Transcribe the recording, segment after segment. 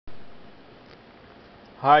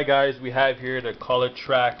Hi guys, we have here the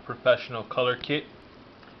ColorTrak professional color kit.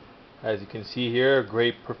 As you can see here, a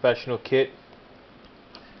great professional kit.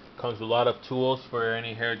 Comes with a lot of tools for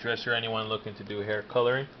any hairdresser, anyone looking to do hair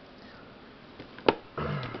coloring.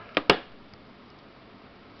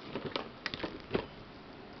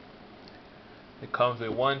 It comes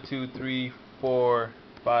with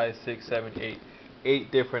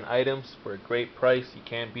 8 different items for a great price. You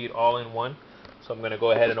can't beat all in one. So I'm going to go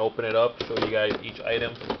ahead and open it up, show you guys each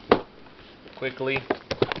item quickly.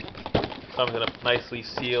 Comes in a nicely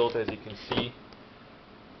sealed, as you can see.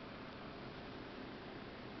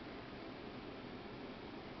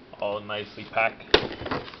 All nicely packed.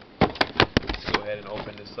 Let's go ahead and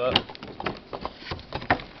open this up.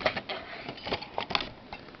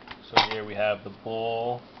 So here we have the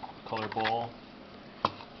bowl, color bowl,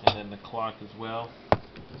 and then the clock as well.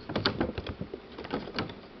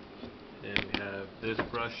 Then we have this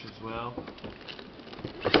brush as well.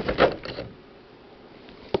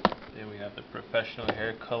 Then we have the professional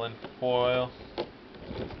hair coloring foil.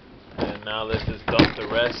 And now let's just dump the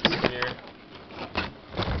rest here.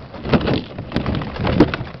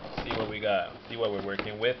 See what we got. See what we're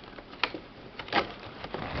working with.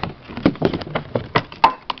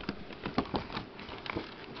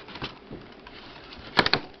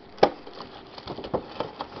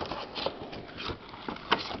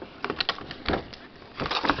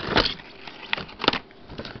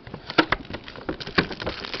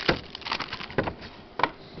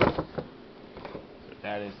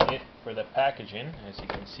 That is it for the packaging, as you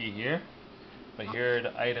can see here. But here are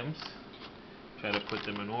the items. Try to put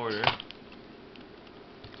them in order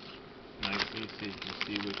nicely so you can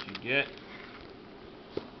see what you get.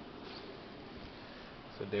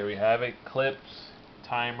 So there we have it: clips,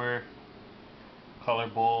 timer, color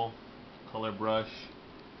bowl, color brush,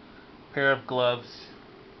 pair of gloves,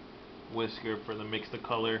 whisker for the mix the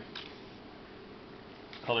color,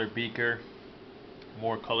 color beaker,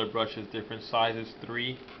 more color brushes, different sizes,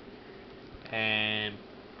 3, and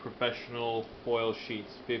professional foil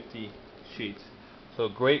sheets, 50 sheets. So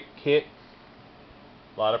great kit,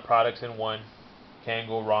 a lot of products in one. Can't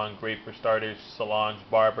go wrong. Great for starters, salons,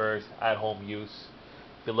 barbers, at-home use.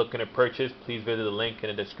 If you're looking to purchase, please visit the link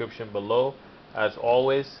in the description below. As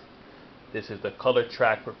always, this is the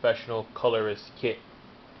ColorTrak Professional Colorist kit.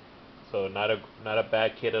 So not a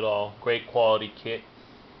bad kit at all. Great quality kit.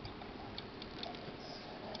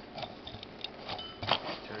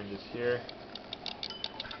 Turn this here.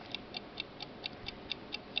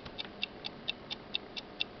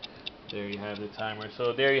 There you have the timer.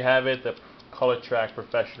 So there you have it, the ColorTrak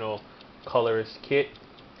Professional Colorist kit.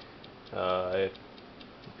 If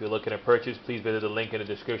you're looking to purchase, please visit the link in the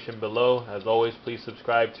description below. As always, please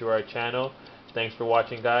subscribe to our channel. Thanks for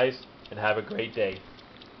watching, guys, and have a great day.